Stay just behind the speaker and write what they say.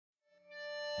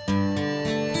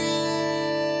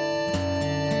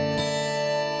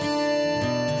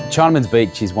Chinaman's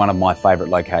Beach is one of my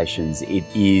favourite locations. It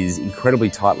is incredibly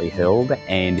tightly held,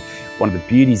 and one of the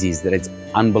beauties is that it's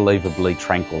unbelievably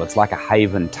tranquil. It's like a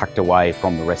haven tucked away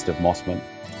from the rest of Mosman.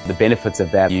 The benefits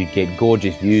of that, you get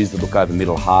gorgeous views that look over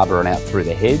Middle Harbour and out through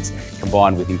the heads,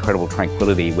 combined with incredible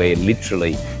tranquility where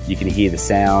literally you can hear the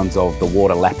sounds of the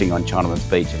water lapping on Chinaman's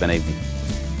Beach of an evening.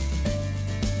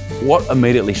 What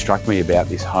immediately struck me about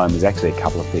this home is actually a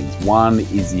couple of things. One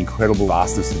is the incredible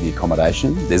vastness of the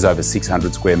accommodation. There's over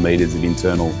 600 square metres of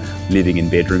internal living and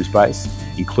bedroom space.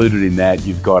 Included in that,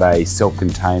 you've got a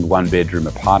self-contained one-bedroom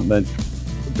apartment.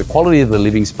 The quality of the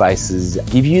living spaces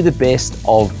give you the best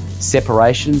of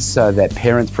separation so that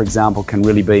parents, for example, can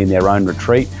really be in their own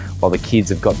retreat while the kids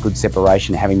have got good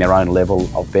separation, having their own level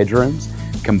of bedrooms.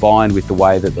 Combined with the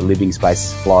way that the living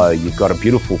spaces flow, you've got a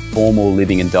beautiful formal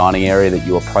living and dining area that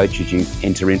you approach as you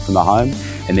enter in from the home,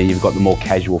 and then you've got the more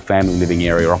casual family living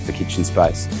area off the kitchen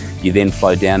space. You then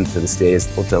flow down to the stairs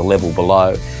or to the level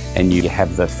below, and you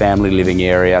have the family living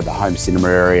area, the home cinema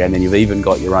area, and then you've even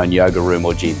got your own yoga room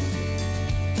or gym.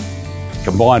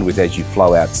 Combined with as you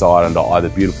flow outside onto either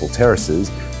beautiful terraces,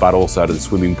 but also to the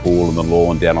swimming pool and the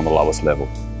lawn down on the lowest level.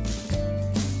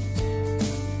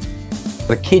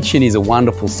 The kitchen is a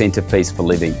wonderful centrepiece for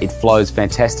living. It flows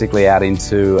fantastically out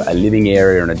into a living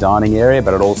area and a dining area,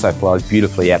 but it also flows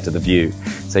beautifully out to the view.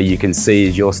 So you can see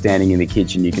as you're standing in the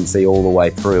kitchen, you can see all the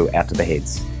way through out to the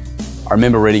heads. I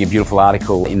remember reading a beautiful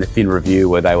article in the Fin Review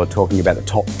where they were talking about the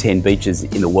top 10 beaches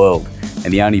in the world.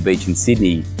 And the only beach in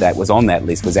Sydney that was on that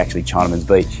list was actually Chinaman's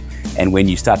Beach. And when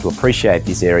you start to appreciate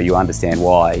this area, you understand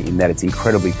why, in that it's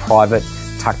incredibly private,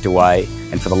 tucked away,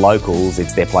 and for the locals,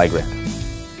 it's their playground.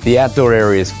 The outdoor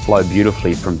areas flow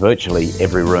beautifully from virtually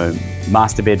every room.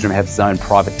 Master bedroom has its own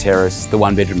private terrace. The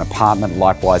one-bedroom apartment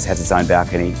likewise has its own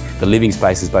balcony. The living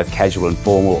spaces, both casual and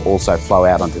formal, also flow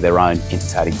out onto their own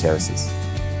entertaining terraces.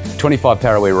 25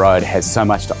 Parriwi Road has so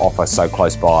much to offer so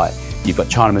close by. You've got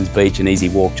Chinaman's Beach, an easy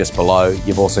walk just below.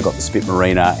 You've also got the Spit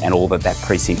Marina and all that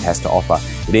precinct has to offer.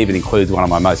 It even includes one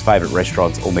of my most favourite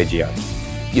restaurants, Ormeggio.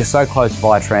 You're so close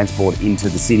via transport into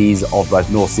the cities of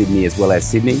both North Sydney as well as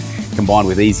Sydney, combined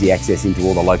with easy access into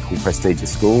all the local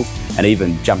prestigious schools, and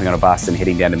even jumping on a bus and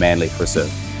heading down to Manly for a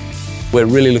surf. We're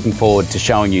really looking forward to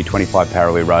showing you 25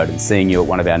 Parriwi Road and seeing you at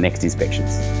one of our next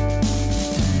inspections.